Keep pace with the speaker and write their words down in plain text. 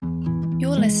You're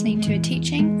listening to a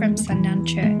teaching from Sundown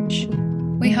Church.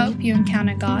 We hope you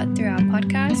encounter God through our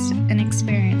podcast and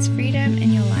experience freedom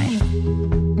in your life.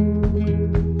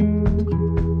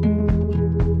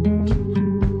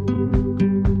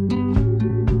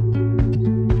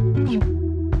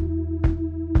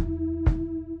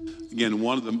 Again,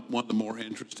 one of the more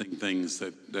interesting things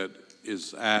that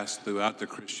is asked throughout the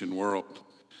Christian world,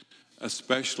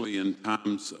 especially in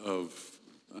times of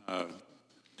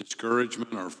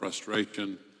discouragement or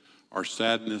frustration or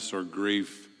sadness or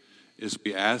grief, is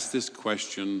we ask this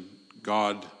question: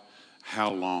 God, how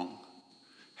long?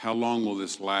 How long will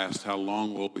this last? How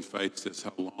long will we face this?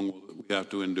 How long will we have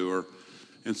to endure?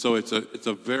 And so it's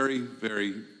a very,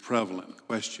 very prevalent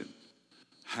question.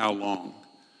 How long?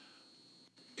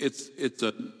 It's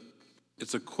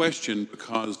a question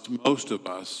because most of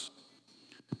us,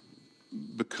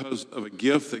 because of a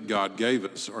gift that God gave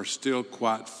us, are still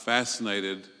quite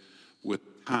fascinated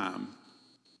with time.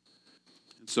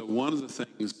 And so one of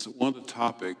the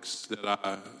topics that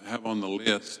I have on the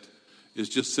list is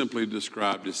just simply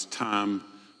described as time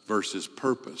versus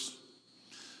purpose.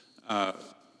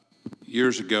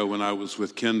 Years ago, when I was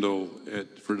with Kendall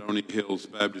at Fredonia Hills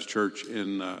Baptist Church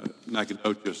in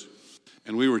Nacogdoches,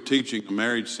 and we were teaching a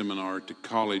marriage seminar to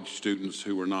college students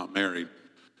who were not married,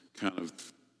 kind of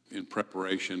in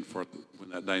preparation for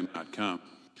when that day might come.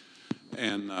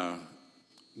 And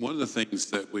one of the things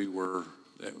that the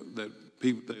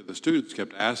students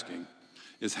kept asking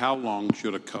is, how long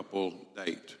should a couple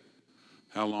date?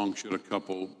 How long should a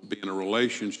couple be in a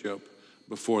relationship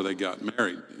before they got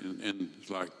married? And it's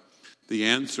like, the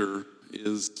answer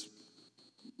is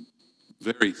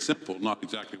very simple, not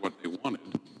exactly what they wanted,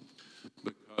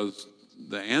 because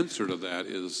the answer to that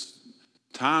is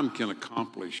time can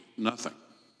accomplish nothing.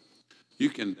 You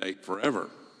can date forever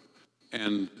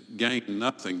and gain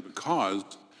nothing, because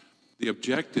the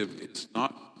objective is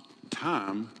not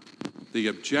time, the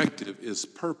objective is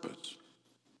purpose.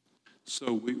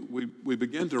 So we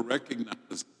begin to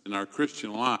recognize in our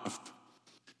Christian life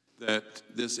that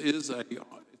this is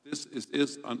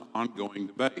an ongoing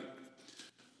debate.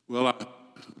 Well,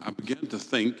 I begin to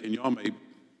think, and y'all may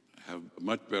have a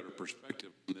much better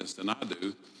perspective on this than I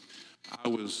do. I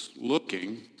was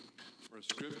looking for a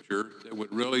scripture that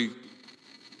would really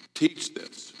teach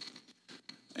this.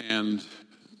 And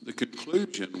the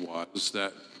conclusion was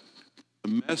that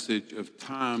the message of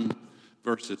time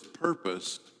versus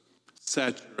purpose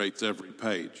saturates every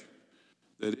page.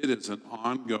 That it is an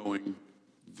ongoing,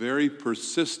 very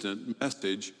persistent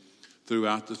message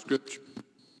throughout the scripture.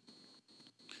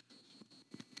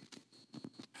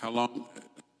 How long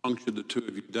should the two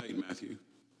of you date, Matthew?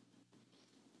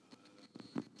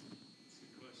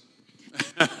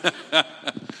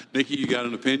 Nikki, you got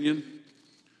an opinion?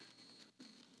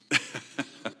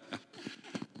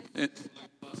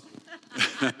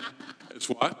 It's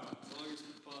what? As long as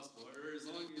possible, or as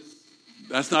long as...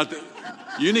 That's not the...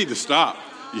 You need to stop.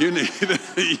 You need to...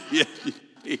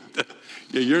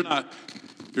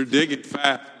 You're digging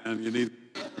fast, and you need...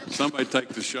 Somebody take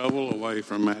the shovel away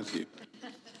from Matthew.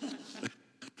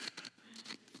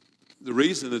 The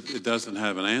reason that it doesn't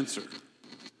have an answer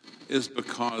is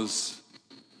because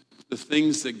the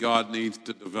things that God needs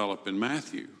to develop in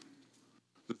Matthew,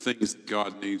 the things that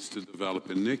God needs to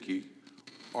develop in Nikki,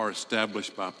 are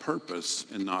established by purpose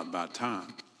and not by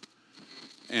time.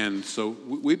 And so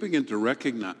we begin to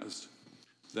recognize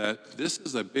that this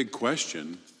is a big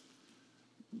question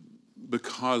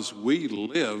because we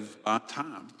live by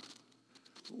time.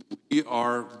 We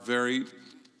are very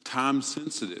time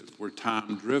sensitive. We're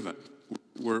time driven.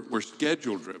 We're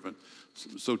schedule driven.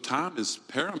 So time is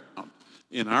paramount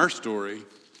in our story.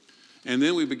 And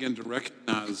then we begin to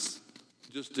recognize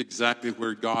just exactly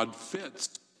where God fits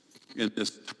in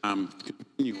this time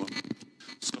continuum.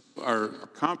 So our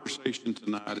conversation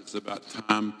tonight is about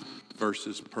time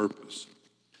versus purpose.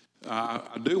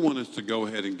 I do want us to go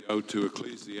ahead and go to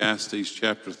Ecclesiastes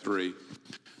chapter 3.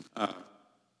 I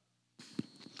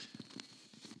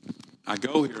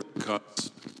go here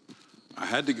because I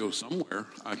had to go somewhere.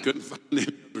 I couldn't find any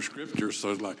other scripture, so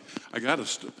I was like, I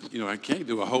can't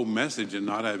do a whole message and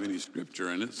not have any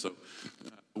scripture in it. So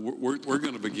we're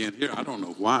going to begin here. I don't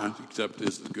know why, except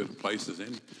this is as good a place as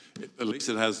any. At least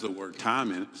it has the word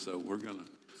time in it, so we're going to.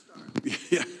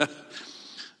 Yeah.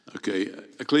 Okay,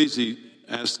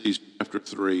 Ecclesiastes chapter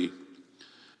 3.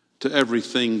 To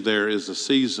everything there is a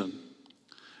season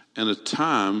and a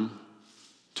time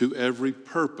to every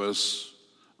purpose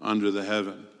under the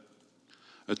heaven.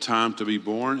 A time to be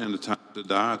born and a time to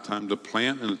die, a time to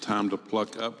plant and a time to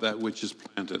pluck up that which is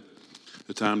planted,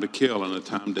 a time to kill and a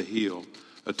time to heal,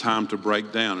 a time to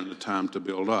break down and a time to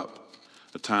build up,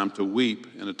 a time to weep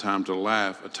and a time to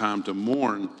laugh, a time to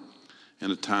mourn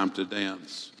and a time to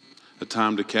dance, a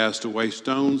time to cast away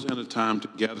stones and a time to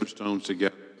gather stones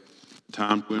together, a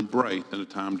time to embrace and a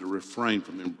time to refrain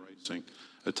from embracing,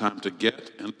 a time to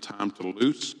get and a time to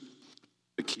loose,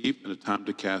 to keep and a time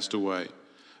to cast away,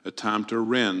 a time to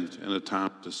rend and a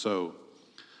time to sow,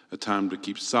 a time to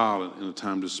keep silent and a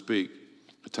time to speak,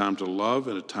 a time to love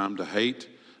and a time to hate,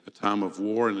 a time of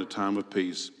war and a time of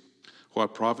peace.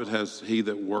 What profit has he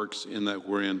that works in that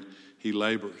wherein he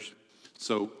labors?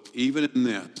 So even in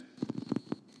that,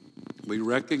 we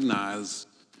recognize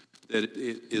that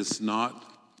it is not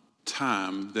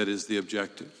time that is the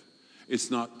objective.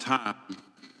 It's not time,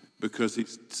 because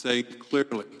he's saying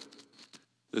clearly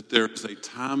that there is a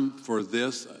time for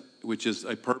this, which is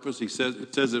a purpose. It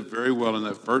says it very well in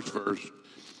that first verse,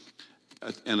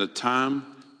 and a time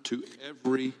to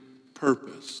every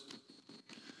purpose.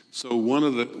 So one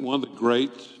of the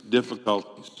great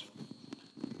difficulties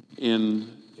in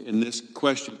this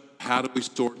question, how do we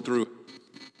sort through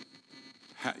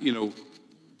it?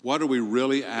 What are we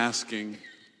really asking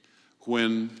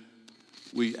when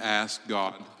we ask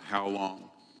God, how long?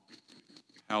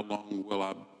 How long will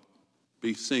I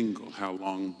be single? How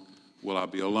long will I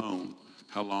be alone?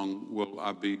 How long will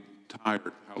I be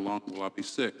tired? How long will I be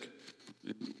sick?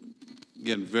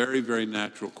 Again, very, very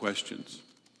natural questions.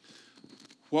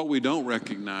 What we don't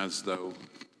recognize, though,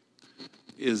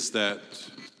 is that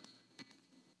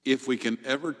if we can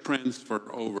ever transfer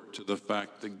over to the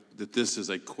fact that this is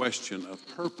a question of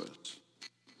purpose,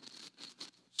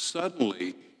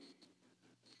 suddenly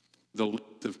the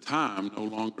length of time no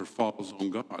longer falls on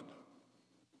God.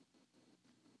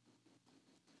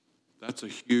 That's a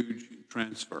huge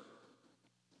transfer.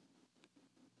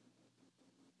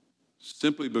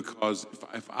 Simply because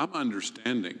if I'm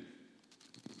understanding,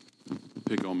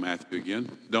 pick on Matthew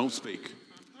again, don't speak.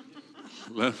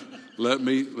 Let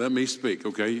me speak,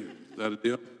 okay? Is that a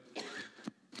deal?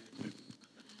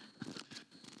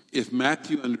 If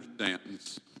Matthew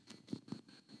understands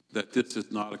that this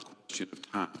is not a question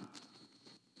of time,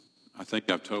 I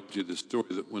think I've told you the story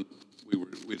that when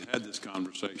we'd had this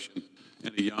conversation,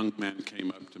 and a young man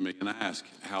came up to me and asked,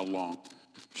 how long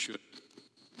should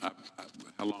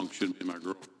me and my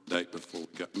girlfriend date before we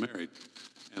got married?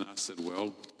 And I said,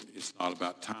 well, it's not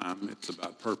about time, it's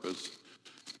about purpose.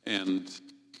 And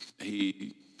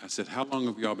I said, how long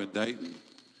have y'all been dating?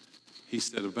 He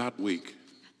said, about a week.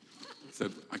 I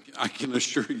said, I can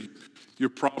assure you, you're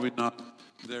probably not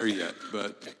there yet,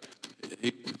 but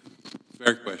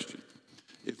fair question.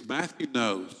 If Matthew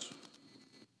knows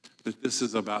that this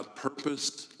is about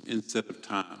purpose instead of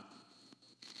time,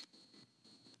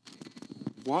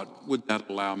 what would that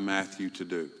allow Matthew to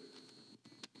do?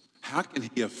 How can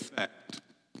he affect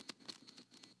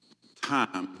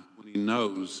time when he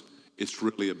knows it's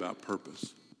really about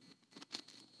purpose?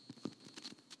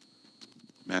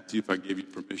 Matthew, if I give you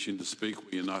permission to speak,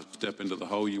 will you not step into the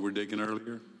hole you were digging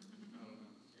earlier?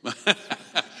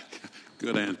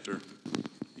 Good answer.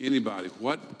 Anybody,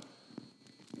 what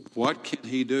can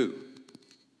he do?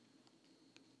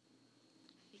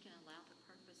 He can allow the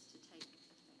purpose to take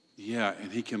effect. Yeah,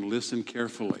 and he can listen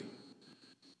carefully.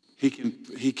 He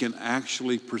can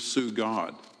actually pursue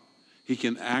God. He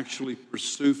can actually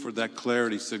pursue for that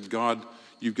clarity. He said, God,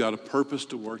 you've got a purpose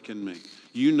to work in me.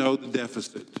 You know the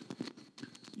deficit.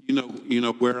 You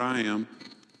know where I am.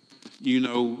 You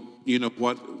know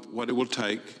what it will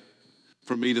take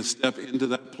for me to step into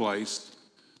that place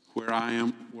where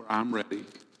I'm ready.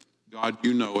 God,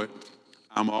 you know it.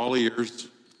 I'm all ears.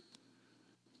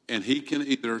 And he can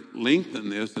either lengthen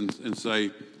this and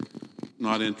say,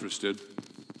 not interested,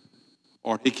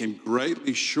 or he can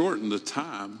greatly shorten the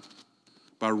time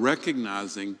by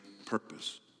recognizing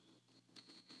purpose.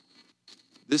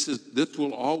 This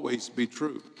will always be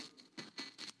true.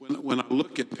 When I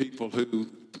look at people who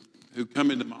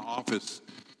come into my office,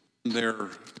 they're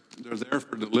there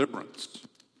for deliverance,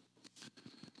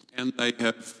 and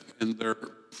they're,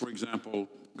 for example,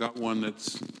 got one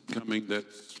that's coming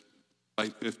that's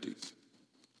late 50s.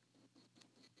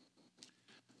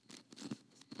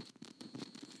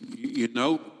 You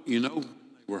know, they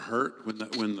were hurt when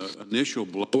the initial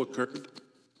blow occurred.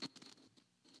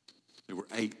 They were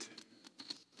 8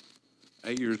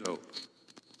 years old.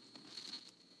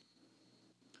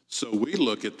 So we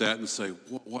look at that and say,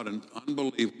 what an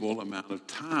unbelievable amount of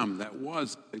time that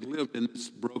was. They lived in this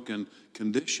broken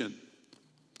condition.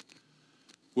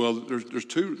 Well, there's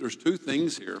two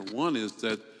things here. One is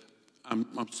that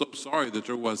I'm so sorry that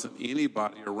there wasn't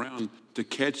anybody around to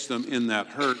catch them in that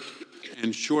hurt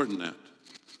and shorten that.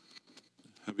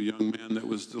 I have a young man that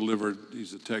was delivered.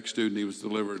 He's a tech student. He was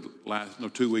delivered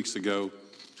 2 weeks ago.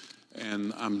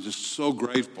 And I'm just so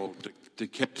grateful to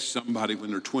catch somebody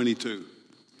when they're 22.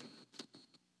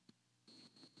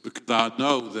 Because I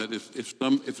know that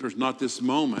if there's not this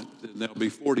moment, then they'll be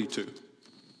 42.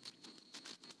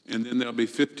 And then they'll be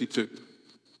 52.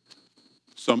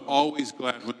 So I'm always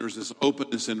glad when there's this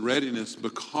openness and readiness,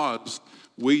 because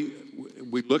we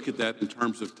look at that in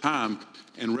terms of time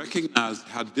and recognize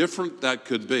how different that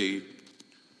could be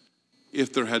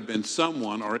if there had been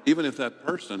someone, or even if that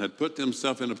person had put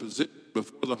themselves in a position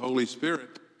before the Holy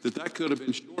Spirit, that could have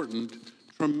been shortened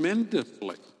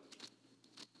tremendously.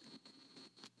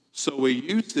 So we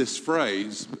use this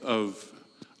phrase of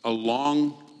a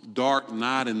long, dark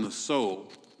night in the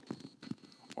soul,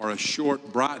 or a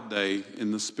short, bright day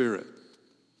in the spirit.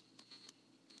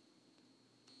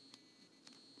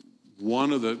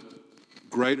 One of the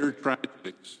greater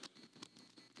tragedies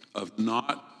of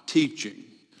not teaching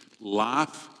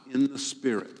life in the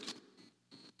spirit,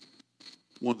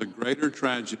 one of the greater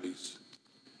tragedies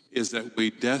is that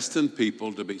we destine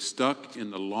people to be stuck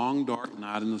in the long, dark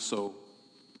night in the soul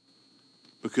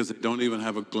because they don't even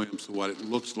have a glimpse of what it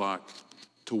looks like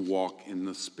to walk in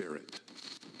the Spirit.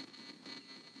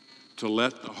 To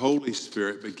let the Holy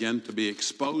Spirit begin to be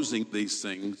exposing these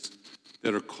things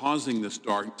that are causing this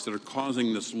darkness, that are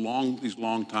causing these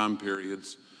long time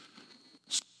periods,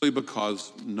 simply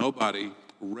because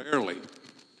rarely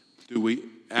do we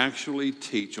actually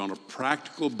teach on a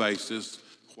practical basis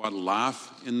what life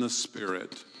in the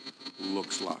Spirit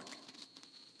looks like.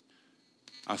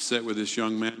 I sat with this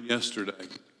young man yesterday,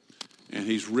 and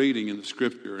he's reading in the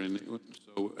Scripture, and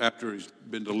so after he's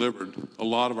been delivered, a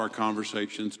lot of our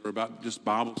conversations are about just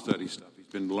Bible study stuff. He's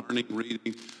been learning,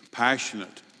 reading,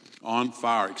 passionate, on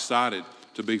fire, excited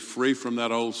to be free from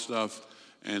that old stuff.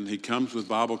 And he comes with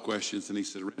Bible questions, and he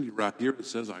said, Randy, right here it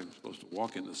says I'm supposed to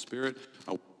walk in the Spirit.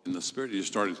 I walk in the Spirit. He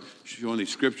just started showing these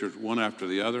scriptures one after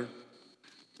the other,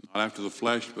 not after the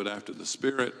flesh, but after the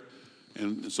Spirit.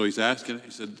 And so he's asking, he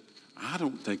said, I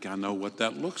don't think I know what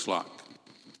that looks like.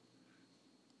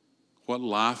 What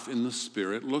life in the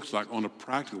Spirit looks like on a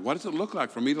practical. What does it look like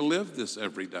for me to live this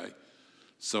every day?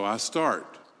 So I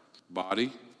start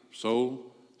body,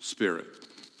 soul, spirit.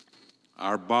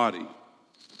 Our body,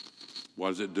 what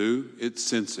does it do? It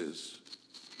senses.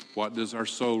 What does our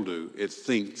soul do? It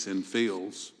thinks and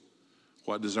feels.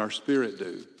 What does our spirit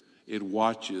do? It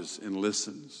watches and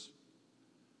listens.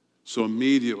 So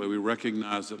immediately we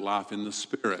recognize that life in the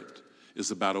Spirit is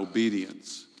about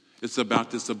obedience. It's about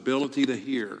this ability to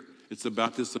hear. It's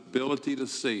about this ability to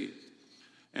see.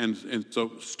 And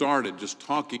so started just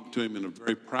talking to him in a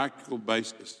very practical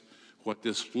basis what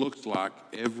this looks like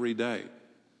every day.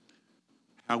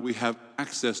 How we have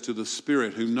access to the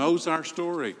Spirit who knows our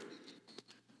story.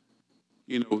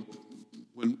 You know,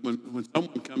 when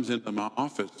someone comes into my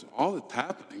office, all that's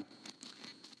happening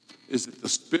is that the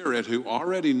Spirit who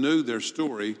already knew their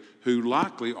story, who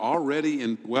likely already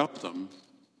indwelt them,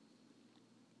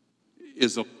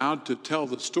 is allowed to tell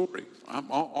the story.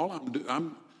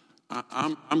 I'm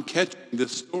catching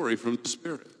this story from the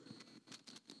Spirit.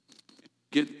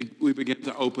 We begin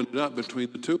to open it up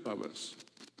between the two of us.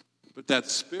 But that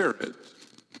Spirit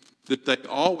that they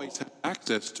always have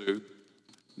access to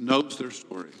knows their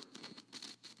story.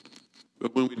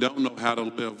 But when we don't know how to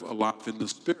live a life in the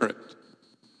Spirit,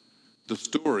 the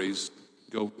stories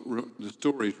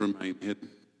remain hidden.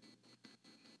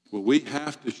 Well, we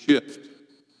have to shift,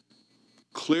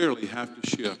 clearly have to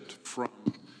shift from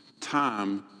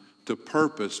time to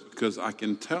purpose, because I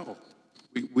can tell,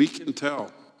 we can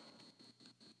tell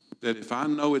that if I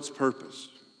know its purpose,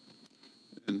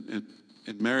 and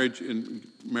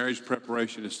marriage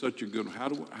preparation is such a good one.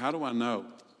 How do I know?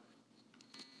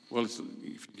 Well, if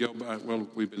you go back,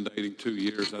 we've been dating 2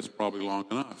 years. That's probably long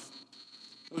enough.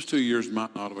 Those 2 years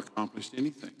might not have accomplished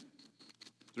anything.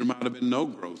 There might have been no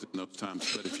growth in those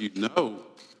times. But if you know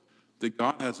that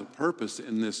God has a purpose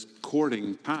in this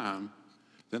courting time,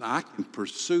 then I can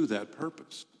pursue that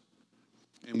purpose.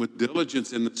 And with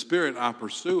diligence in the Spirit, I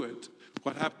pursue it.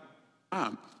 What happens with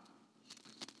time?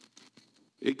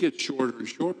 It gets shorter and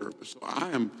shorter. So I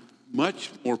am much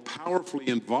more powerfully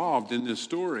involved in this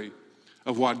story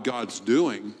of what God's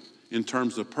doing in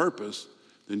terms of purpose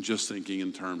than just thinking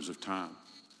in terms of time.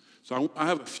 So I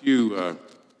have a few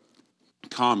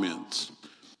comments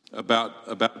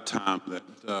about time,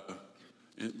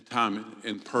 time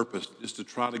and purpose, just to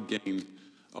try to gain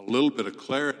a little bit of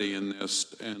clarity in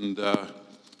this. And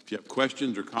if you have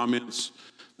questions or comments,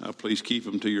 please keep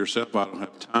them to yourself. I don't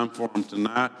have time for them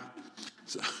tonight.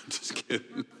 So, just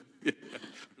kidding. There's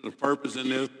a purpose in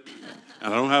this,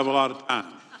 and I don't have a lot of time.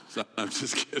 So I'm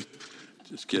just kidding.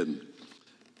 Just kidding.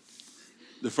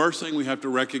 The first thing we have to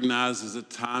recognize is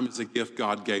that time is a gift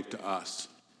God gave to us.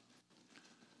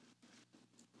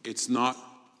 It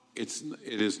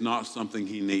is not something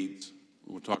he needs.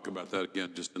 We'll talk about that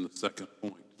again just in the second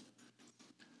point.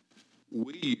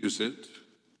 We use it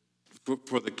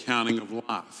for the counting of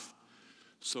life.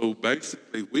 So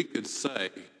basically, we could say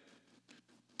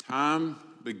time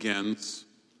begins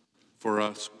for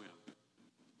us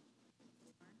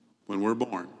when we're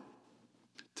born.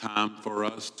 Time for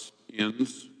us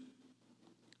ends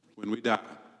when we die.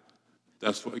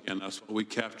 That's what we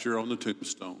capture on the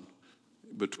tombstone.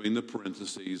 Between the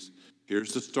parentheses,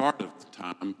 here's the start of the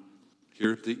time,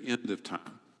 here's the end of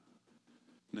time.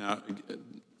 Now,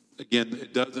 again,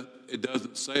 it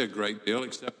doesn't say a great deal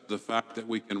except the fact that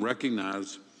we can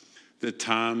recognize that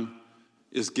time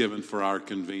is given for our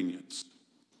convenience.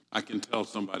 I can tell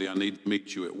somebody I need to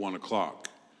meet you at 1 o'clock.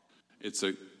 It's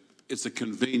a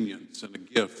convenience and a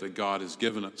gift that God has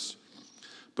given us.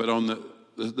 But on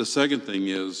the second thing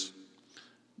is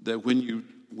that when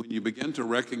you begin to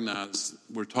recognize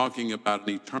we're talking about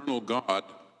an eternal God,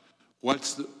 when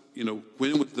was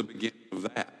the beginning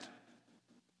of that?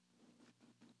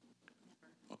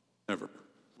 Never.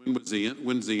 When's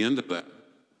the end of that?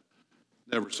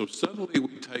 Never. So suddenly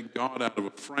we take God out of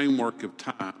a framework of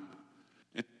time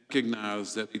and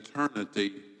recognize that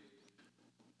eternity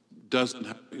doesn't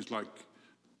have, it's like,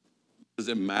 does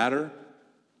it matter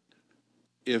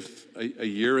if a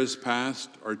year has passed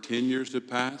or 10 years have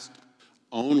passed?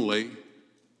 Only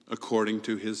according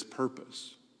to his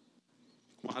purpose.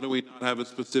 Why do we not have a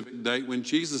specific date when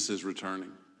Jesus is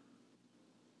returning?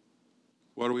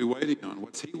 What are we waiting on?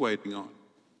 What's he waiting on?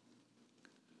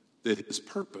 That his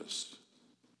purpose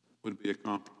would be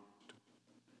accomplished.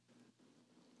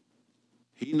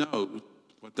 He knows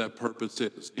what that purpose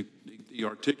is. He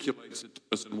articulates it to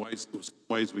us in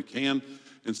ways we can,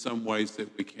 in some ways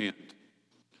that we can't.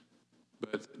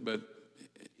 But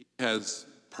he has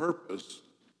purpose.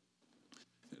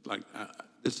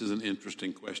 This is an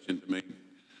interesting question to me.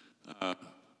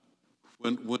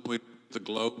 When we the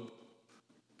globe,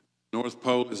 North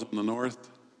Pole is on the north,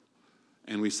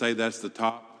 and we say that's the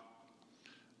top,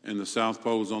 and the South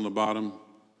Pole is on the bottom.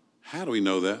 How do we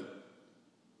know that?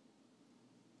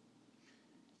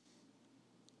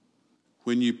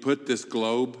 When you put this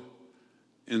globe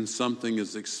in something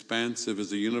as expansive as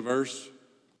the universe,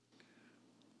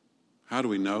 how do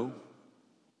we know?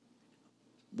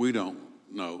 We don't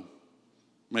know.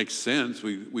 Makes sense.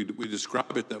 We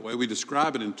describe it that way. We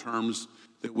describe it in terms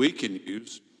that we can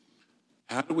use.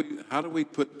 How do we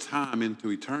put time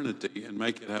into eternity and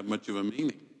make it have much of a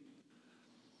meaning?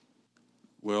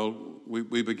 Well,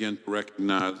 we begin to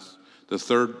recognize the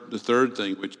third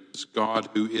thing, which is God,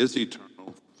 who is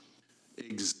eternal,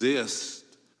 exists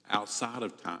outside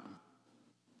of time.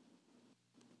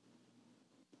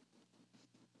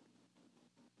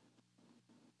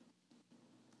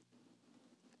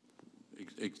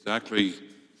 Exactly,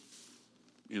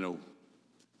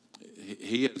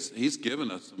 he's given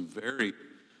us some very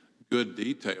good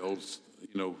details,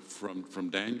 from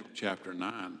Daniel chapter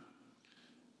 9,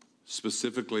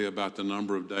 specifically about the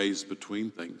number of days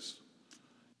between things.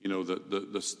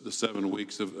 The 7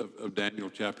 weeks of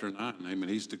Daniel chapter 9. I mean,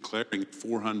 he's declaring a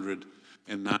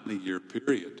 490-year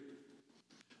period.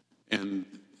 And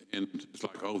it's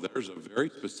like, oh, there's a very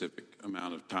specific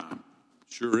amount of time.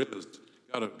 Sure is.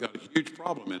 Got a huge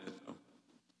problem in it, though.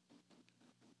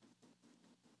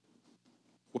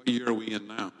 What year are we in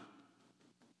now?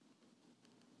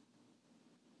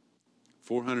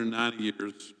 490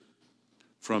 years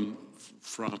from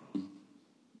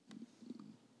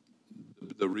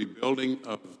the rebuilding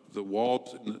of the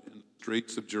walls in the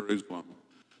streets of Jerusalem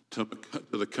to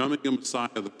the coming of Messiah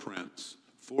the Prince.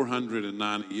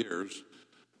 490 years.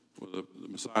 Well, the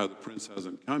Messiah the Prince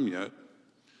hasn't come yet.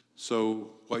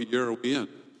 So what year are we in?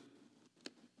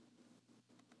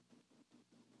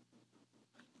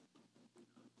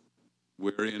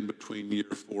 We're in between year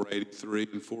 483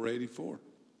 and 484.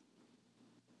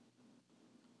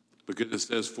 Because it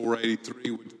says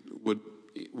 483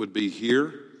 would be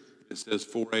here. It says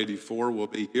 484 will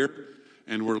be here.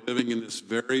 And we're living in this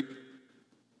very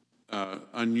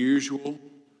unusual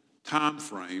time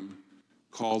frame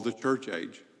called the church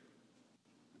age.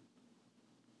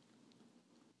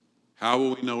 How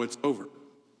will we know it's over?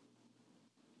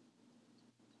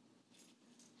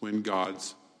 When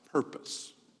God's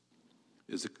purpose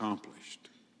is accomplished.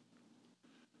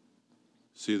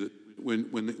 See that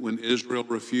when Israel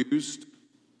refused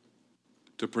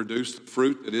to produce the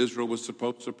fruit that Israel was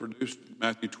supposed to produce,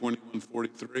 Matthew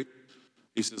 21:43,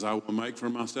 he says, I will make for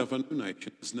myself a new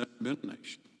nation. It's never been a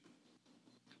nation.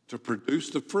 to produce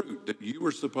the fruit that you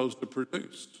were supposed to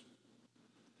produce.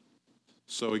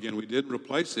 So again, we didn't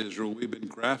replace Israel. We've been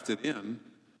grafted in.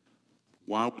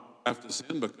 Why would we graft us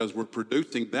in? Because we're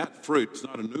producing that fruit. It's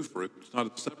not a new fruit. It's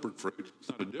not a separate fruit. It's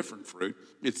not a different fruit.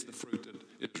 It's the fruit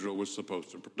that Israel was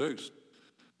supposed to produce.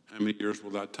 How many years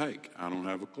will that take? I don't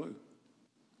have a clue.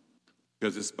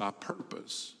 Because it's by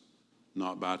purpose,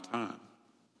 not by time.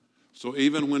 So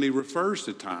even when he refers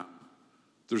to time,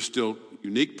 there's still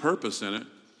unique purpose in it.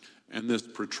 And this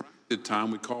protracted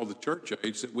time we call the church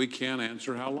age that we can't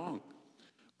answer how long.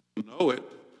 You know it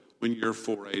when year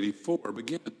 484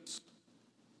 begins.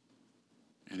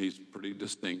 And he's pretty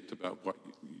distinct about what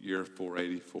year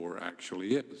 484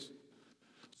 actually is.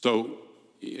 So,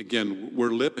 again,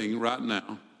 we're living right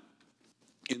now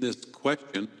in this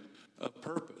question of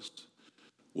purpose.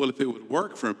 Well, if it would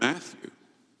work for Matthew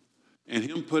and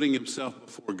him putting himself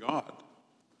before God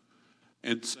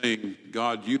and saying,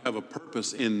 God, you have a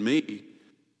purpose in me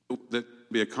that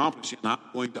be accomplished, and I'm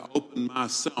going to open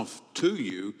myself to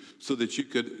you so that you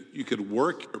could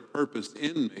work your purpose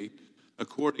in me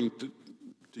according to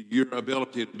your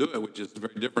ability to do it, which is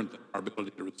very different than our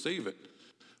ability to receive it.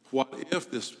 What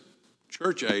if this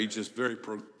church age, this very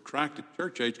protracted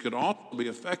church age, could also be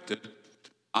affected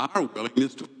by our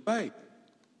willingness to obey?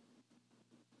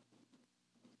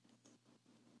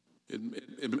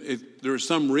 There is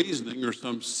some reasoning or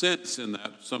some sense in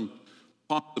that, some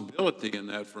possibility in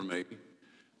that for me,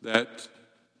 that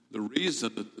the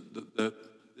reason that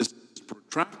this is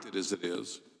protracted as it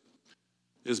is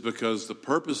because the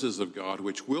purposes of God,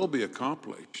 which will be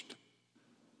accomplished,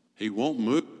 he won't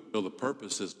move until the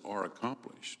purposes are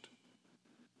accomplished.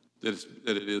 That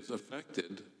it is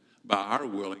affected by our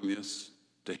willingness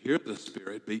to hear the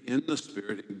Spirit, be in the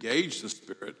Spirit, engage the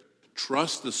Spirit,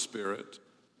 trust the Spirit,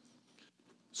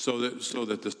 so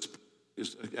that the Spirit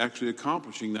is actually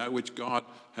accomplishing that which God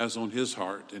has on his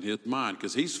heart and his mind,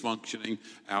 because he's functioning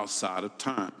outside of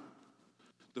time.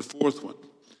 The fourth one,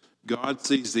 God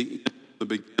sees the end, the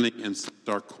beginning, and sets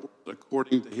our course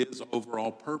according to his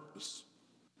overall purpose.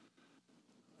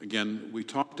 Again, we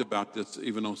talked about this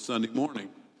even on Sunday morning,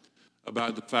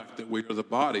 about the fact that we are the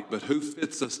body, but who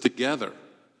fits us together?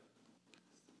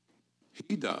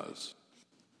 He does.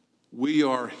 We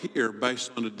are here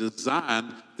based on a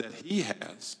design that he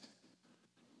has.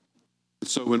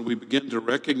 So when we begin to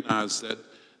recognize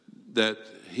that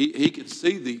he can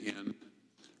see the end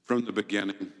from the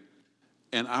beginning,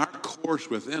 and our course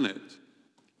within it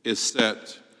is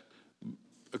set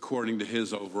according to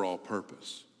his overall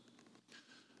purpose.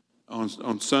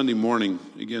 On Sunday morning,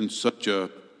 again, to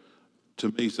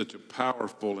me, such a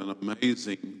powerful and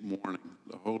amazing morning.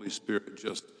 The Holy Spirit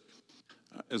just,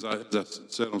 as I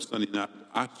said on Sunday night,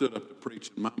 I stood up to preach,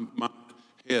 and my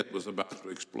head was about to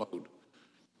explode.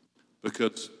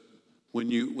 Because when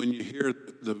you hear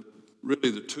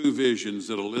the two visions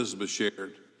that Elizabeth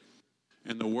shared,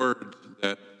 and the word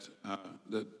that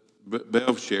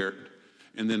Bev shared,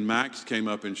 and then Max came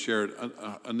up and shared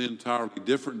an entirely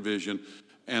different vision,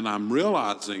 and I'm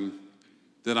realizing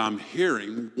that I'm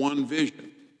hearing one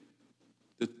vision,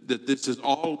 that this is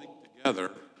all linked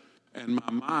together, and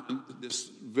my mind, this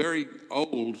very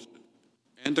old,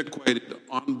 antiquated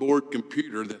onboard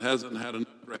computer that hasn't had an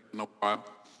upgrade in a while,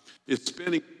 is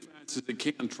spinning as fast as it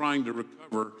can, trying to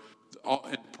recover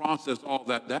and process all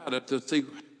that data to see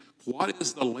what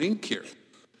is the link here.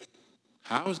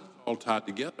 How is it all tied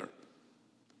together?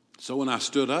 So when I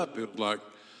stood up, it was like,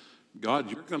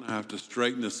 God, you're going to have to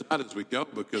straighten this out as we go,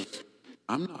 because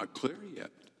I'm not clear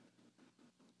yet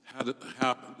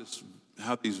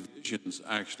how these visions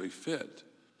actually fit.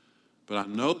 But I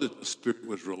know that the Spirit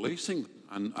was releasing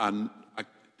them.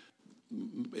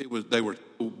 They were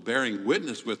bearing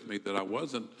witness with me that I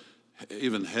wasn't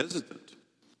even hesitant,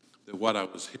 that what I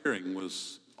was hearing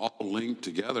was all linked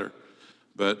together.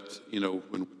 But,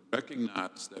 when we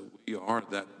recognize that we are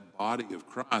that body of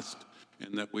Christ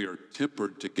and that we are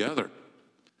tempered together,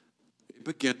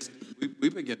 we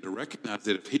begin to recognize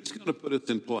that if he's going to put us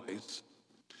in place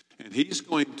and he's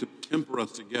going to temper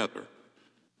us together,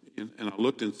 and I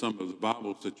looked in some of the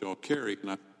Bibles that y'all carry,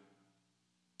 and I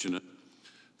mentioned it,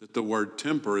 that the word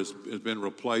temper has been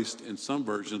replaced in some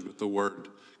versions with the word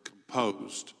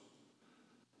composed.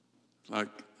 Like,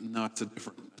 no, it's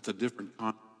a different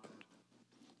concept.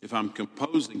 If I'm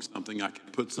composing something, I can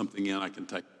put something in, I can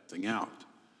take something out.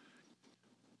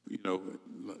 We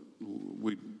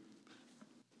was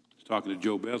talking to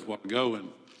Joe Beth a while ago, and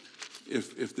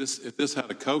if this had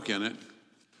a Coke in it,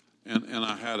 and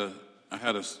I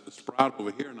had a Sprite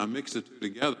over here, and I mixed the two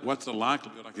together, what's the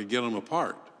likelihood I could get them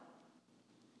apart?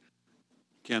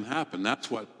 Can't happen. That's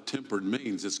what tempered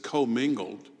means. It's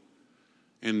commingled.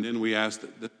 And then we ask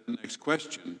the next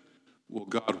question, well,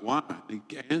 God, why? And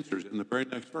he answers in the very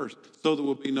next verse, so there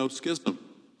will be no schism,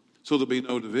 so there'll be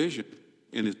no division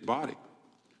in his body.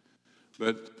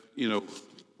 But,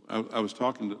 I was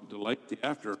talking to Lacey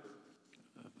after,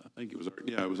 I think it was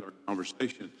our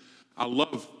conversation. I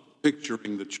love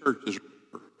picturing the church as a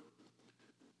river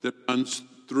that runs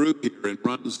through here and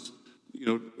runs,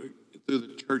 through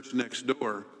the church next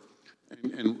door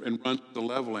and runs to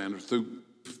Levelland or through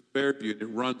Fairview, and it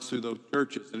runs through those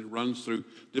churches, and it runs through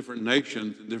different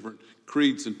nations and different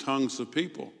creeds and tongues of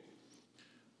people.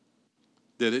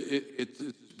 That it's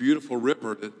this beautiful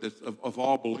river that's of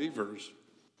all believers.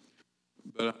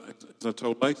 But as I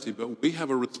told Lacey, but we have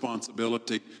a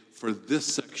responsibility for this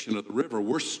section of the river.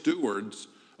 We're stewards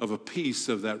of a piece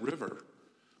of that river,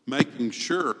 making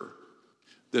sure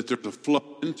that there's a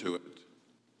flow into it,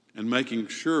 and making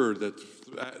sure that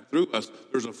through us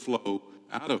there's a flow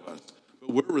out of us.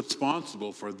 But we're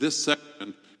responsible for this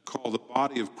section called the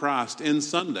body of Christ in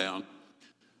Sundown.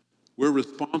 We're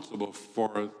responsible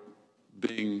for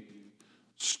being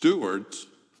stewards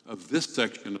of this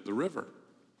section of the river.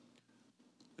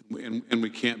 And we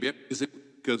can't be,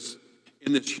 because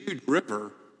in this huge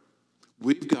river,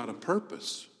 we've got a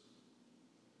purpose.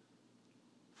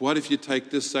 What if you take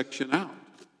this section out?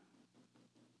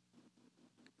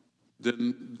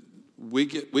 Then we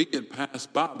get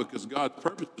passed by because God's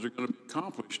purposes are going to be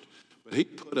accomplished. But he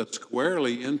put us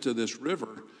squarely into this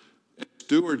river as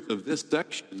stewards of this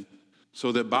section,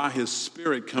 so that by his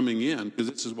Spirit coming in, because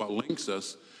this is what links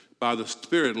us, by the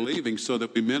Spirit leaving so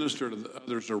that we minister to the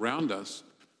others around us,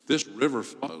 this river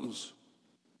flows.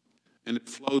 And it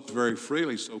flows very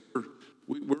freely. So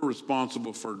we're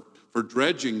responsible for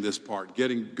dredging this part,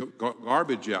 getting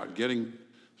garbage out,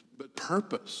 but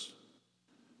purpose.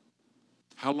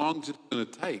 How long is it going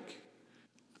to take?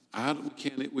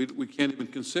 We can't even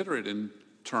consider it in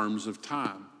terms of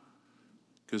time,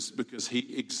 because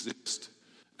he exists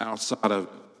outside of it.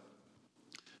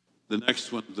 The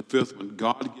next one, the fifth one,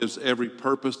 God gives every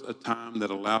purpose a time that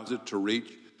allows it to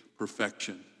reach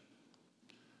perfection.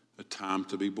 A time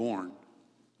to be born.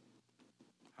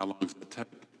 How long does that take?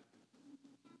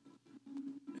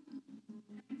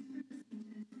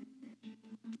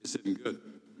 It's sitting good.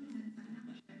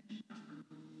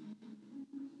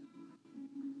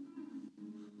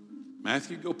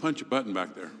 Matthew, go punch a button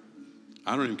back there.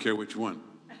 I don't even care which one.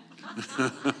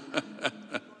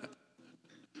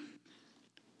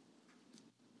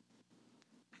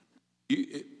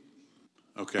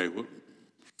 Okay, well,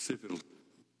 see if it'll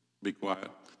be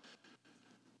quiet.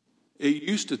 It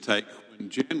used to take, when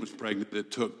Jan was pregnant,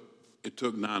 it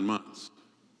took 9 months.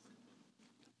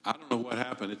 I don't know what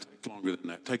happened. It takes longer than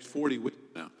that. It takes 40 weeks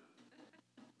now.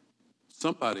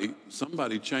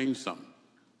 Somebody changed something.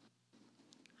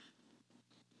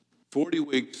 40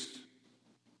 weeks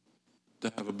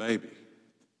to have a baby.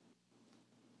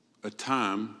 A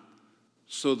time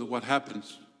so that what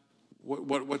happens,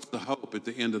 what's the hope at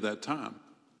the end of that time?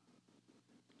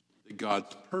 That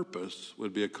God's purpose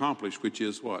would be accomplished, which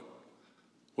is what?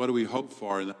 What do we hope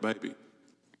for in that baby?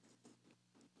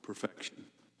 Perfection.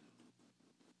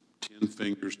 10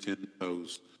 fingers, 10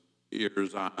 toes,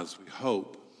 ears, eyes. We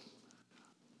hope.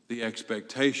 The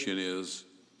expectation is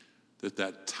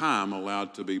that time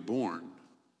allowed to be born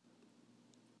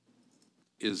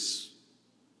is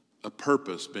a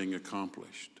purpose being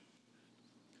accomplished.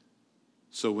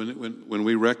 So when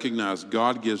we recognize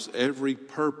God gives every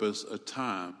purpose a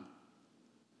time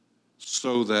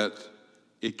so that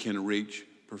it can reach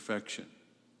perfection.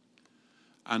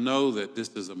 I know that this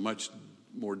is a much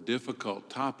more difficult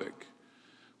topic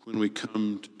when we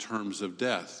come to terms of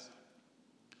death.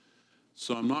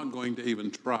 So I'm not going to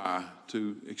even try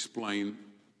to explain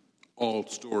all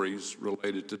stories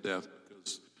related to death,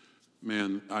 because,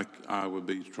 man, I would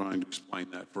be trying to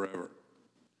explain that forever.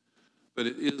 But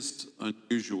it is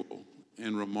unusual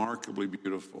and remarkably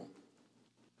beautiful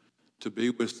to be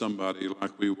with somebody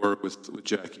like we were with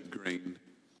Jackie Green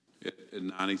at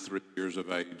 93 years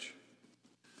of age.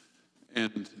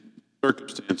 And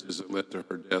circumstances that led to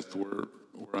her death were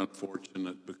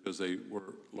unfortunate because they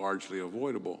were largely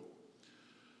avoidable.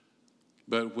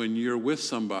 But when you're with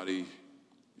somebody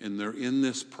and they're in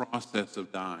this process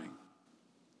of dying,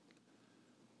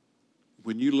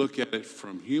 when you look at it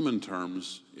from human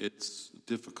terms, it's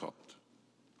difficult.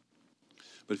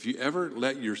 But if you ever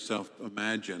let yourself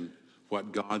imagine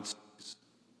what God sees,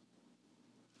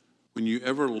 when you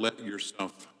ever let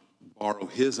yourself borrow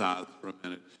his eyes for a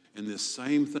minute in this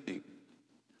same thing,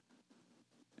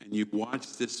 and you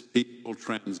watch this peaceful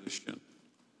transition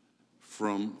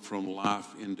from life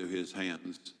into his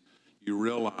hands, you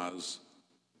realize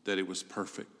that it was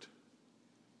perfect.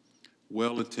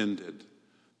 well attended.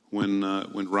 When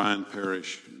Ryan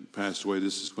Parrish passed away,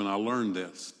 this is when I learned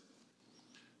this,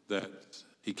 that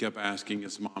he kept asking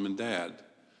his mom and dad,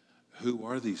 who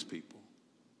are these people?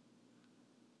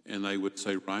 And they would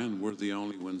say, Ryan, we're the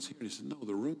only ones here. And he said, no,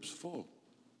 the room's full.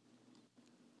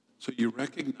 So you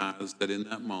recognize that in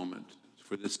that moment,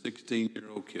 for this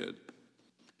 16-year-old kid,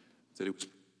 that it was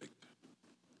perfect.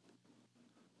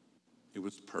 It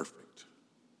was perfect.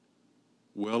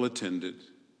 Well attended,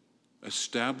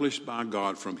 established by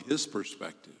God from his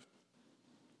perspective.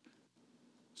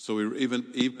 So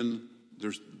even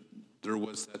there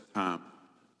was that time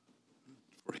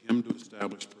for him to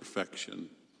establish perfection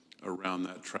around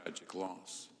that tragic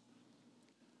loss.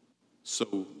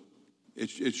 So it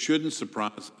shouldn't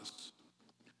surprise us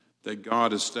that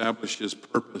God established his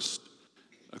purpose,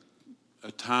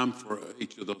 a time for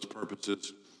each of those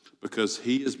purposes, because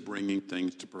he is bringing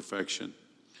things to perfection.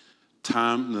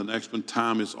 Time, the next one,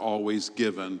 time is always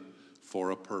given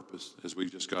for a purpose, as we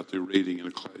just got through reading in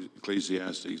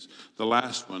Ecclesiastes. The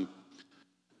last one,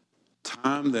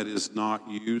 time that is not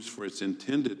used for its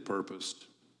intended purpose.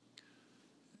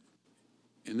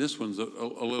 And this one's a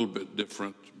little bit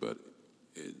different, but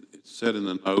it's said in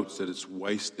the notes that it's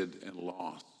wasted and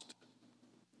lost.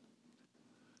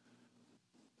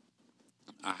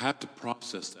 I have to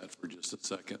process that for just a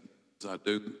second, because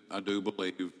I do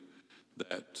believe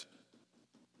that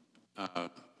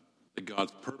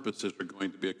God's purposes are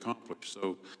going to be accomplished.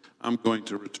 So I'm going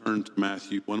to return to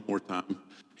Matthew one more time.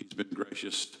 He's been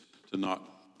gracious to not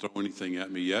throw anything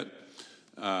at me yet.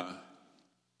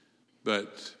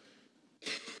 But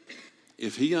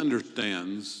if he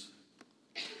understands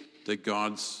that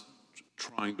God's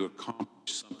trying to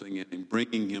accomplish something in him,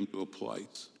 bringing him to a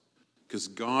place, because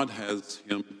God has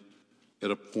him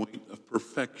at a point of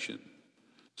perfection,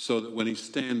 so that when he's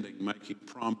standing, making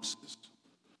promises,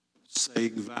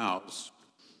 saying vows,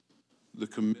 the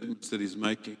commitments that he's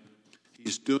making,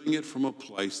 he's doing it from a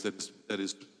place that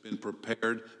has been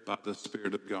prepared by the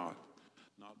Spirit of God,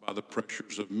 not by the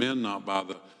pressures of men, not by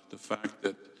the fact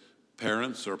that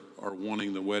parents are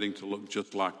wanting the wedding to look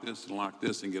just like this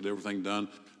and get everything done.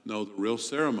 No, the real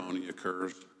ceremony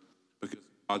occurs because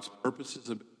God's purposes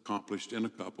have been accomplished in a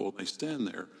couple. They stand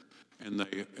there and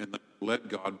they let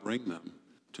God bring them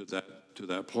to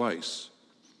that place.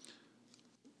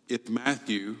 If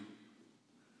Matthew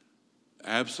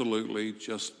absolutely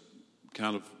just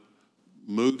kind of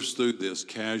moves through this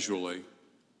casually,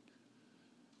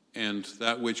 and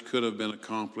that which could have been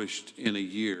accomplished in a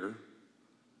year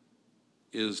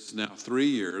is now 3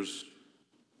 years,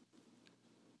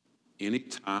 any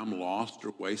time lost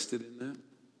or wasted in that?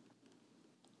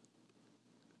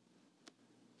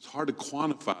 It's hard to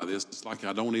quantify this. It's like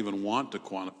I don't even want to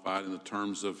quantify it in the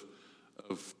terms of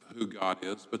who God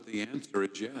is, but the answer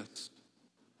is yes.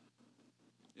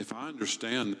 If I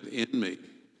understand that in me,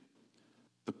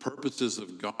 the purposes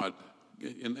of God,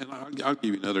 and I'll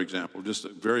give you another example, just a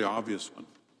very obvious one.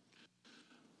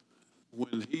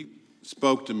 When he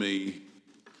spoke to me,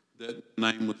 that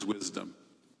name was wisdom.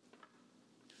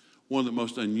 One of the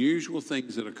most unusual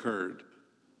things that occurred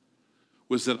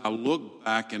was that I looked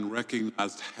back and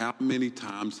recognized how many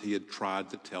times he had tried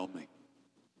to tell me.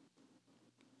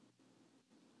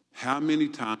 How many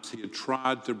times he had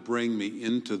tried to bring me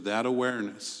into that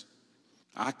awareness.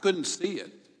 I couldn't see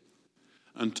it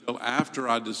until after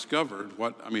I discovered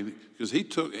because he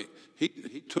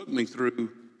took me through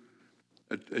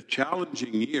a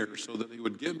challenging year so that he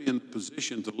would get me in a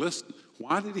position to listen.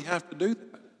 Why did he have to do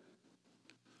that?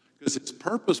 Because his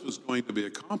purpose was going to be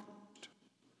accomplished.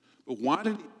 But why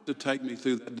did he have to take me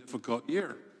through that difficult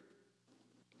year?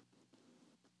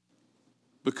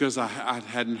 Because I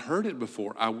hadn't heard it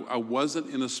before. I wasn't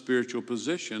in a spiritual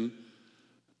position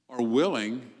or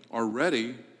willing or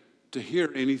ready to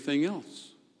hear anything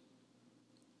else.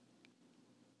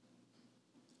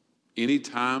 Any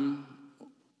time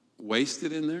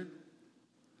wasted in there?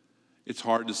 It's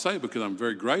hard to say because I'm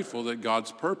very grateful that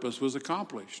God's purpose was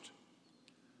accomplished.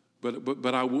 But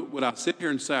would I sit here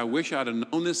and say, I wish I'd have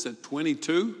known this at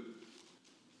 22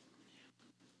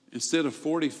 instead of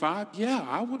 45? Yeah,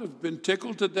 I would have been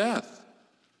tickled to death.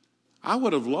 I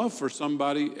would have loved for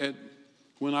somebody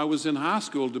when I was in high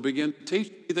school to begin to teach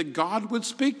me that God would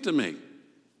speak to me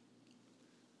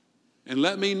and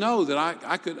let me know that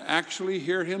I could actually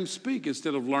hear him speak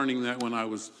instead of learning that when I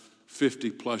was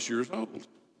 50 plus years old.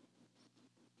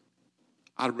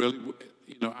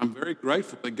 I'm very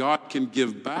grateful that God can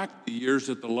give back the years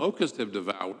that the locusts have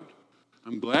devoured.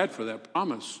 I'm glad for that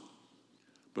promise.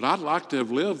 But I'd like to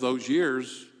have lived those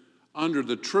years under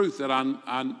the truth that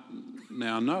I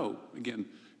now know. Again,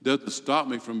 it doesn't stop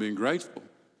me from being grateful.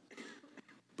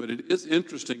 But it is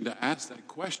interesting to ask that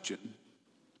question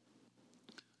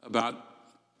about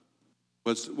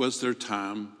was there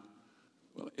time?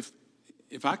 Well,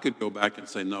 if I could go back and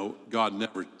say, no, God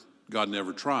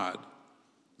never tried,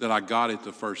 that I got it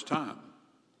the first time.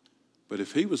 But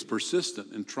if he was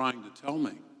persistent in trying to tell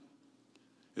me,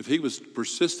 if he was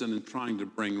persistent in trying to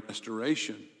bring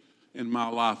restoration in my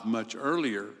life much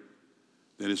earlier,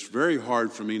 then it's very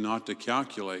hard for me not to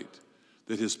calculate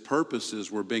that his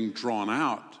purposes were being drawn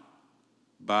out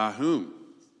by whom?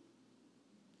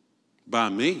 By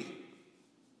me.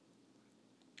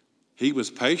 He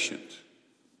was patient.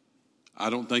 I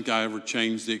don't think I ever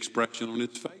changed the expression on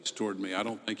his face toward me. I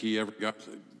don't think he ever got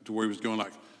to where he was going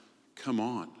like, come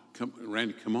on,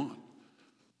 Randy, come on.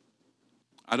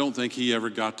 I don't think he ever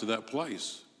got to that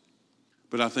place.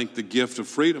 But I think the gift of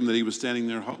freedom that he was standing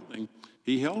there holding,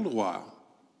 he held a while.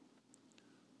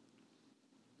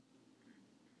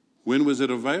 When was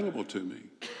it available to me?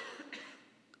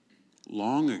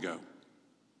 Long ago.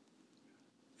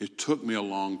 It took me a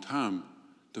long time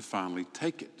to finally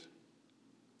take it.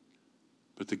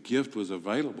 But the gift was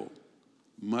available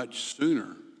much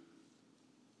sooner.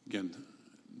 Again,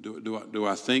 do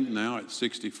I think now at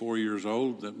 64 years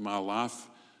old that my life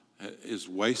is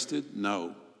wasted?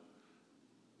 No.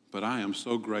 But I am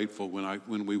so grateful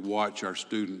when we watch our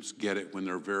students get it when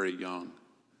they're very young.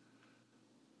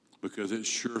 Because it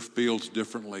sure feels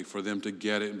differently for them to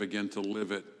get it and begin to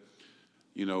live it.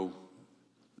 You know,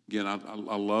 again,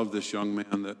 I love this young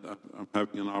man that I'm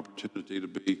having an opportunity to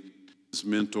be his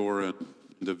mentor and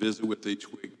to visit with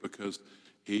each week because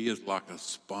he is like a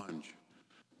sponge.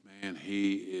 Man,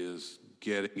 he is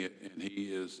getting it and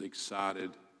he is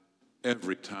excited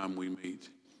every time we meet.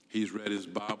 He's read his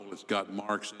Bible. It's got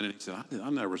marks in it. He said, I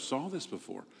never saw this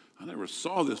before. I never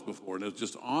saw this before. And it's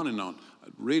just on and on.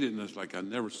 I'd read it and it's like, I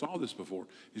never saw this before.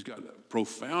 He's got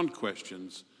profound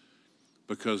questions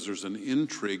because there's an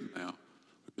intrigue now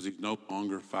because he's no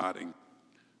longer fighting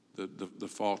the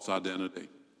false identity.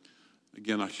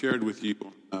 Again, I shared with you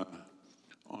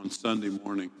on Sunday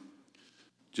morning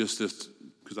just this,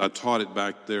 because I taught it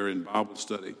back there in Bible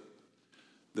study,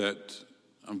 that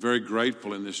I'm very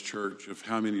grateful in this church of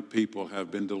how many people have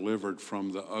been delivered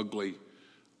from the ugly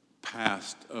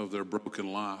past of their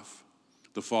broken life,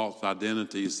 the false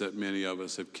identities that many of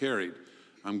us have carried.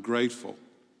 I'm grateful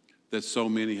that so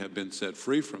many have been set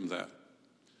free from that.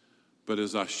 But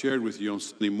as I shared with you on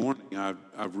Sunday morning,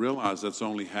 I've realized that's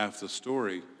only half the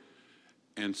story,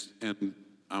 and I'm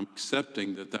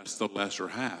accepting that that's the lesser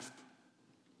half.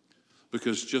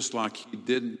 Because just like he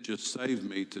didn't just save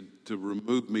me to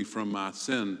remove me from my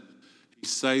sin, he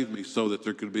saved me so that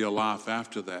there could be a life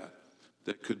after that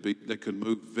could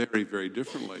move very, very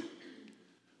differently.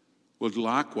 Well,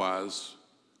 likewise,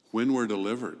 when we're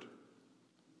delivered,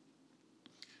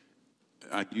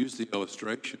 I use the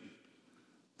illustration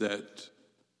that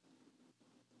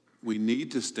we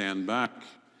need to stand back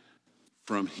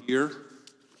from here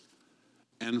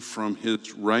and from his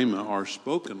rhema, our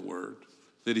spoken word,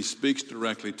 that he speaks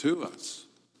directly to us.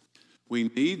 We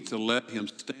need to let him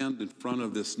stand in front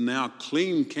of this now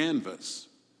clean canvas,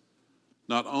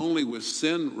 not only with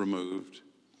sin removed,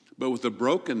 but with the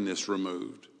brokenness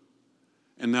removed.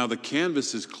 And now the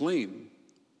canvas is clean.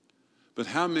 But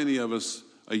how many of us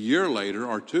a year later,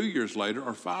 or 2 years later,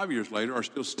 or 5 years later, are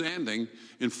still standing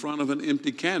in front of an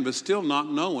empty canvas, still not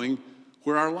knowing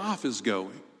where our life is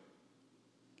going?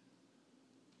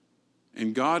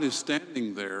 And God is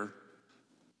standing there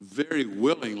very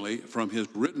willingly from his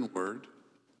written word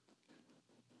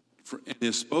and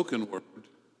his spoken word,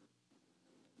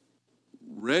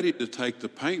 ready to take the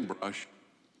paintbrush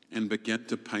and begin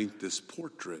to paint this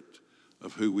portrait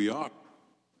of who we are.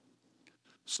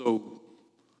 So,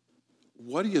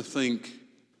 what do you think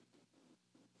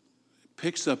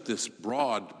picks up this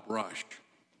broad brush?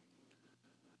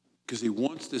 Because he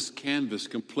wants this canvas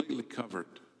completely covered.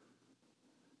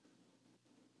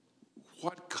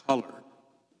 What color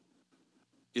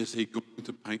is he going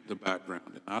to paint the background?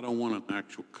 And I don't want an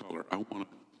actual color. I want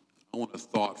a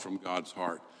thought from God's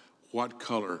heart. What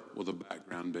color will the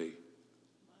background be?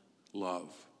 Love.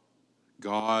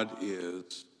 God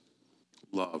is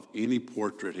love. Any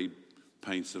portrait he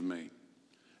paints of me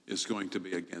is going to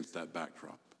be against that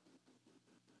backdrop.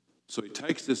 So he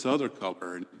takes this other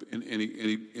color and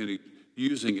he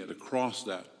using it across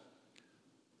that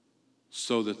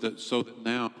so that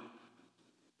now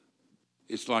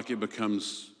it's like it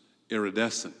becomes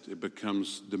iridescent. It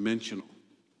becomes dimensional.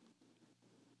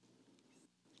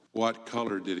 What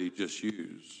color did he just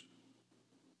use?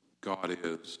 God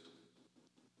is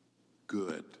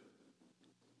good.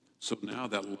 So now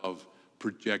that love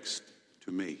projects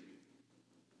to me.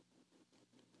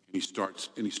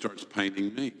 And he starts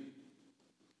painting me.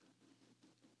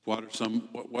 What are some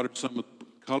of the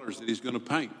colors that he's going to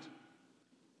paint?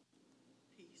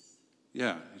 Peace.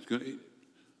 Yeah, he's going to.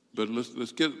 But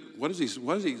let's get what does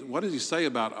he say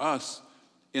about us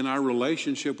in our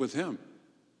relationship with him?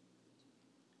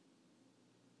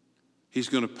 He's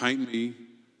going to paint me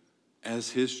as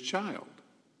his child.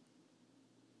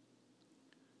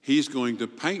 He's going to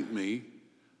paint me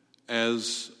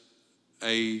as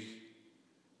a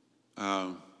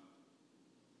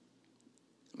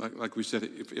like we said,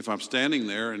 if I'm standing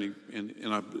there and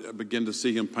I begin to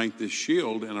see him paint this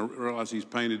shield, and I realize he's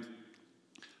painted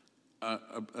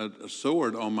a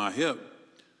sword on my hip,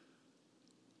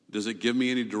 does it give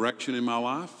me any direction in my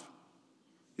life?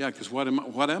 Yeah, because what am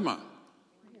I?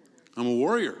 I'm a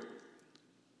warrior.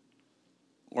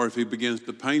 Or if he begins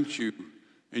to paint you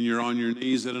and you're on your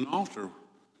knees at an altar,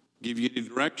 give you any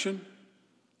direction?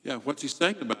 Yeah, what's he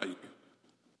saying about you?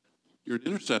 You're an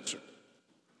intercessor.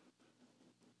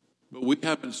 But we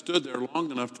haven't stood there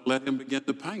long enough to let him begin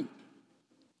to paint.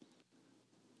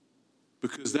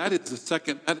 Because that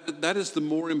is the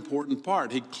more important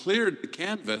part. He cleared the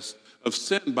canvas of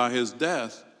sin by his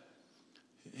death.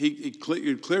 He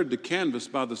cleared the canvas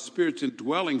by the Spirit's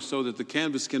indwelling so that the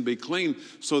canvas can be clean,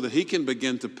 so that he can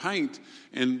begin to paint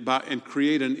and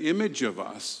create an image of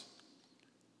us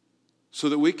so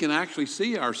that we can actually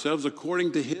see ourselves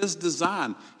according to his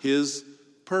design, his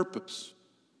purpose.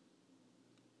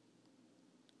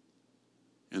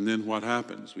 And then what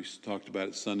happens? We talked about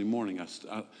it Sunday morning.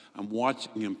 I'm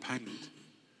watching him paint.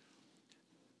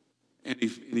 And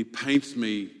he paints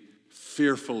me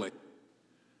fearfully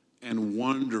and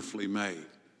wonderfully made.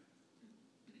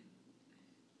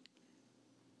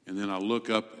 And then I look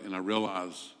up and I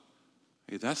realize,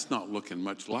 hey, that's not looking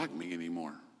much like me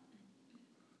anymore.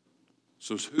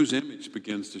 So whose image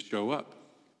begins to show up?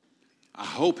 I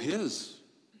hope his.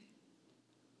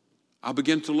 I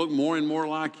begin to look more and more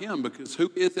like him, because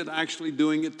who is it actually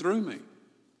doing it through me?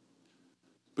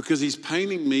 Because he's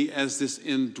painting me as this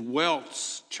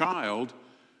indwelt child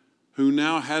who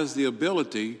now has the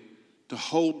ability to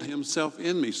hold himself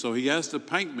in me. So he has to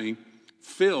paint me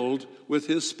filled with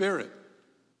his Spirit.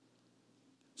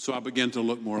 So I begin to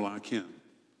look more like him.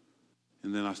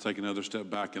 And then I take another step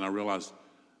back and I realize,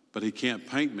 but he can't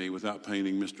paint me without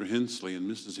painting Mr. Hensley and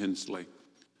Mrs. Hensley,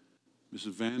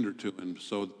 Mrs. Vandertooen.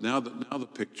 So now the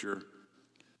picture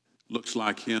looks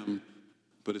like him,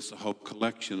 but it's a whole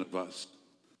collection of us,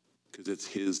 because it's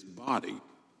his body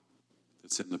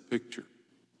that's in the picture.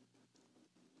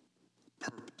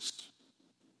 Purpose.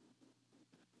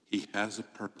 He has a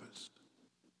purpose.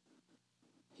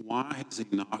 Why has he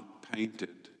not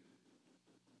painted?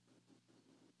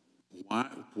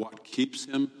 What keeps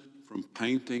him from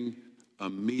painting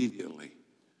immediately?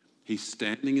 He's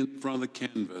standing in front of the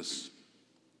canvas.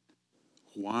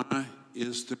 Why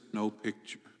is there no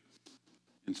picture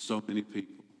in so many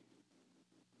people?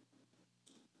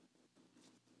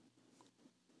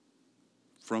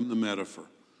 From the metaphor,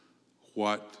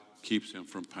 what keeps him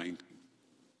from painting?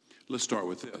 Let's start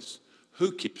with this.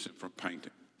 Who keeps him from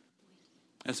painting?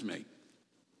 That's me.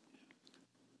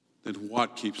 Then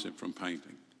what keeps him from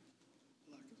painting?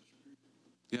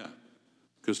 Yeah,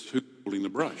 because who's holding the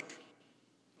brush?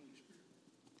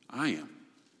 I am.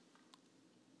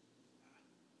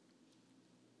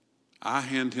 I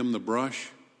hand him the brush,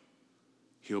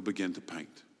 he'll begin to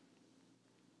paint.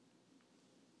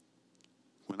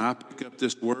 When I pick up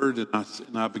this word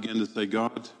and I begin to say,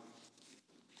 God,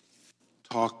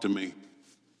 talk to me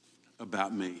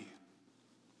about me,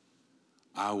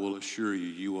 I will assure you,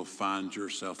 you will find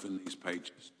yourself in these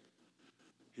pages.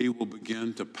 He will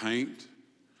begin to paint.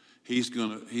 He's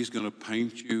going to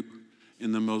paint you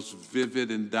in the most vivid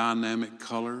and dynamic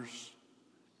colors,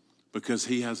 because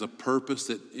he has a purpose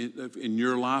that in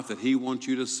your life that he wants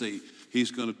you to see.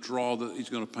 He's going to he's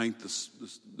going to paint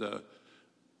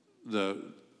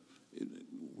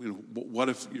what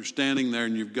if you're standing there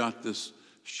and you've got this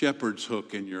shepherd's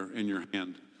hook in your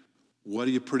hand? What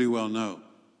do you pretty well know?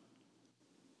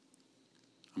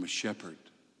 I'm a shepherd.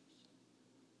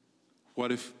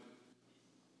 What if,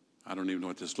 I don't even know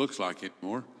what this looks like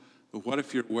anymore, but what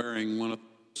if you're wearing one of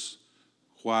those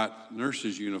white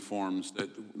nurses' uniforms that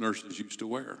nurses used to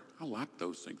wear? I like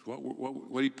those things. What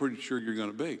are you pretty sure you're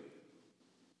going to be?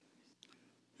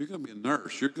 You're going to be a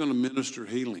nurse. You're going to minister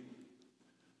healing.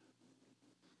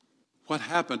 What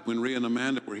happened when Rhea and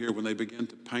Amanda were here, when they began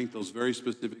to paint those very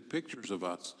specific pictures of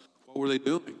us? What were they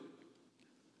doing?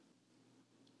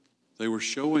 They were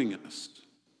showing us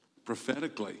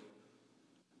prophetically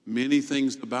many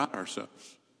things about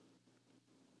ourselves.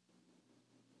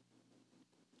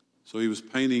 So he was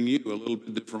painting you a little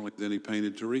bit differently than he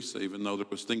painted Teresa, even though there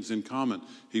was things in common.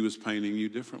 He was painting you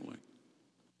differently.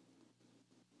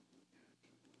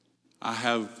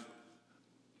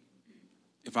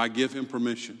 If I give him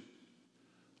permission,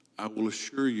 I will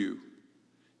assure you,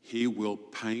 he will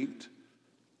paint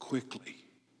quickly.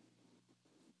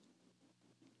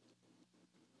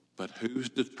 But who's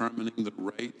determining the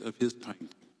rate of his painting?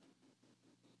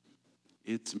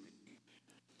 It's me.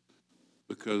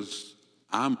 Because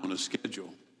I'm on a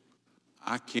schedule.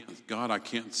 I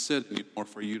can't sit anymore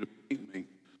for you to paint me.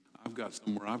 I've got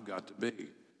somewhere I've got to be.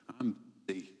 I'm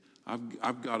busy.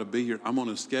 I've got to be here. I'm on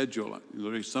a schedule.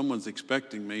 Literally, someone's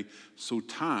expecting me. So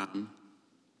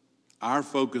our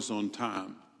focus on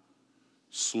time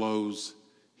slows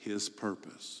his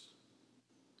purpose.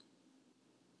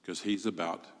 Because he's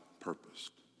about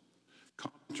purpose.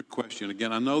 Comment or question.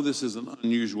 Again, I know this is an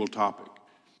unusual topic.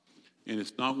 And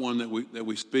it's not one that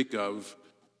we speak of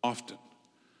often.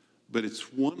 But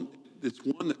it's one that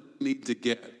we need to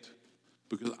get.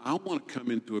 Because I want to come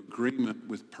into agreement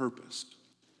with purpose.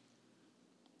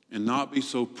 And not be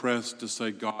so pressed to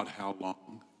say, God, how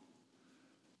long?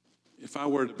 If I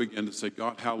were to begin to say,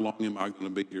 God, how long am I going to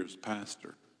be here as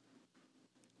pastor?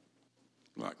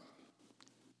 Like,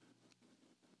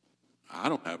 I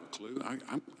don't have a clue.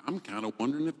 I'm kind of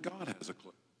wondering if God has a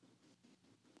clue.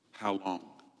 How long?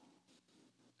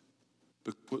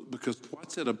 Because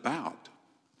what's it about?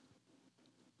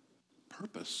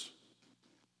 Purpose.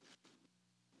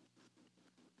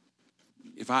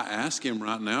 If I ask him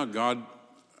right now, God,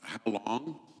 how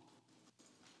long?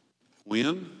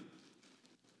 When?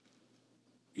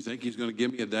 You think he's going to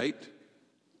give me a date?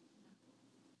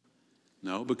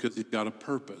 No, because he's got a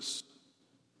purpose.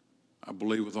 I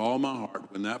believe with all my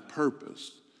heart when that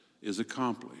purpose is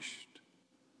accomplished,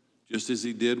 just as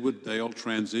he did with Dale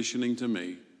transitioning to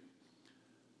me,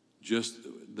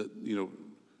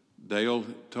 Dale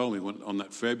told me on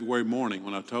that February morning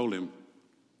when I told him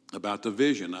about the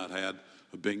vision I'd had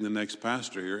of being the next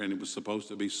pastor here, and it was supposed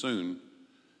to be soon,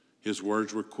 his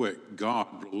words were quick. God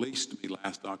released me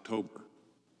last October.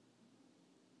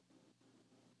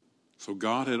 So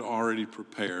God had already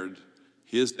prepared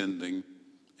his ending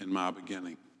and my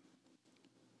beginning.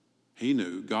 He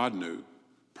knew, God knew,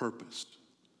 purpose.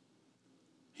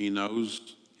 He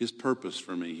knows his purpose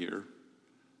for me here.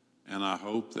 And I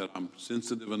hope that I'm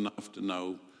sensitive enough to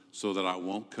know so that I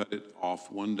won't cut it off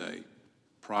one day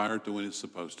prior to when it's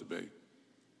supposed to be.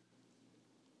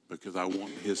 Because I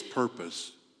want his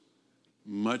purpose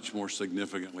much more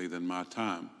significantly than my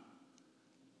time.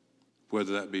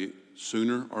 Whether that be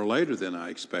sooner or later than I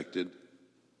expected,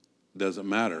 doesn't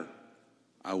matter.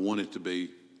 I want it to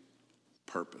be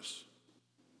purpose.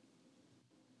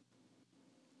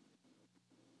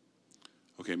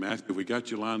 Okay, Matthew, we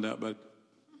got you lined up, bud?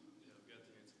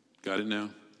 Got it now?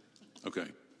 Okay.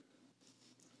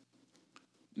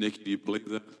 Nikki, do you believe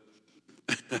that?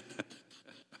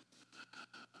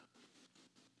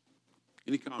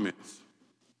 Any comments?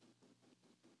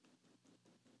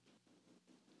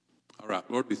 All right,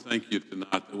 Lord, we thank you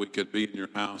tonight that we could be in your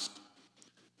house.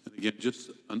 And again, just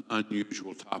an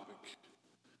unusual topic,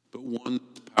 but one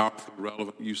that's powerfully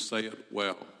relevant. You say it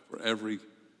well. For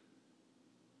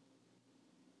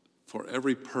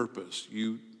every purpose,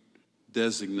 you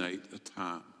designate a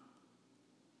time.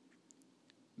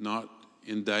 Not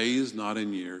in days, not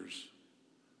in years,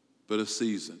 but a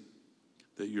season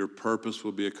that your purpose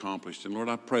will be accomplished. And Lord,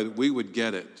 I pray that we would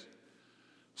get it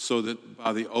so that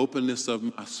by the openness of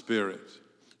my spirit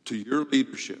to your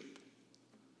leadership,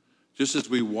 just as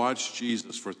we watched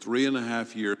Jesus for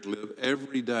 3.5 years live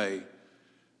every day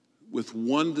with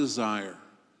one desire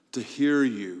to hear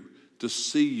you, to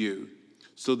see you,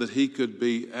 so that he could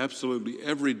be absolutely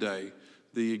every day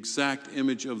the exact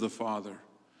image of the Father.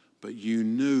 But you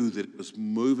knew that it was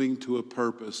moving to a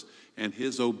purpose, and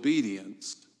his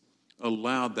obedience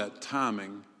allowed that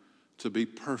timing to be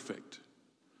perfect.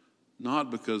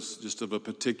 Not because just of a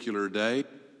particular day,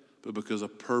 but because a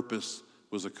purpose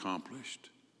was accomplished.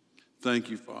 Thank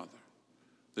you, Father,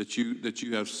 that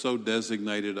you have so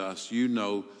designated us. You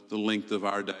know the length of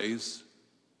our days.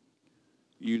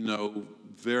 You know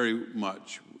very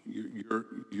much your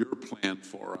plan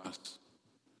for us.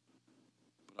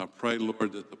 But I pray,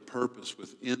 Lord, that the purpose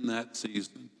within that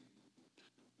season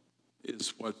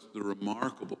is what's the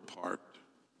remarkable part,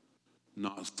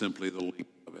 not simply the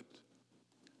length of it.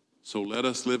 So let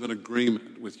us live in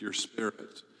agreement with your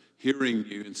Spirit, hearing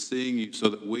you and seeing you, so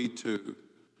that we too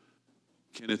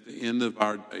can, at the end of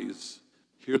our days,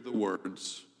 hear the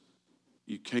words,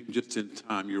 you came just in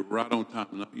time, you're right on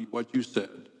time, what you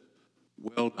said,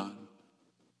 well done.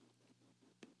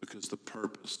 because the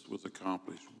purpose was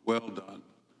accomplished. Well done,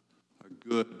 a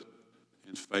good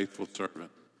and faithful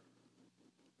servant.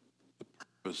 The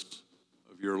purpose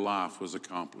of your life was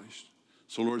accomplished.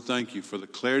 So, Lord, thank you for the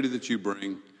clarity that you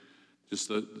bring, just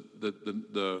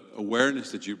the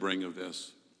awareness that you bring of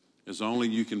this, as only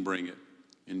you can bring it.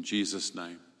 In Jesus'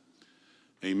 name,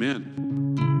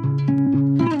 amen.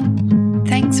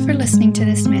 Thanks for listening to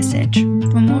this message.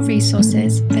 For more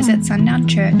resources, visit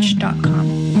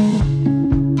sundownchurch.com.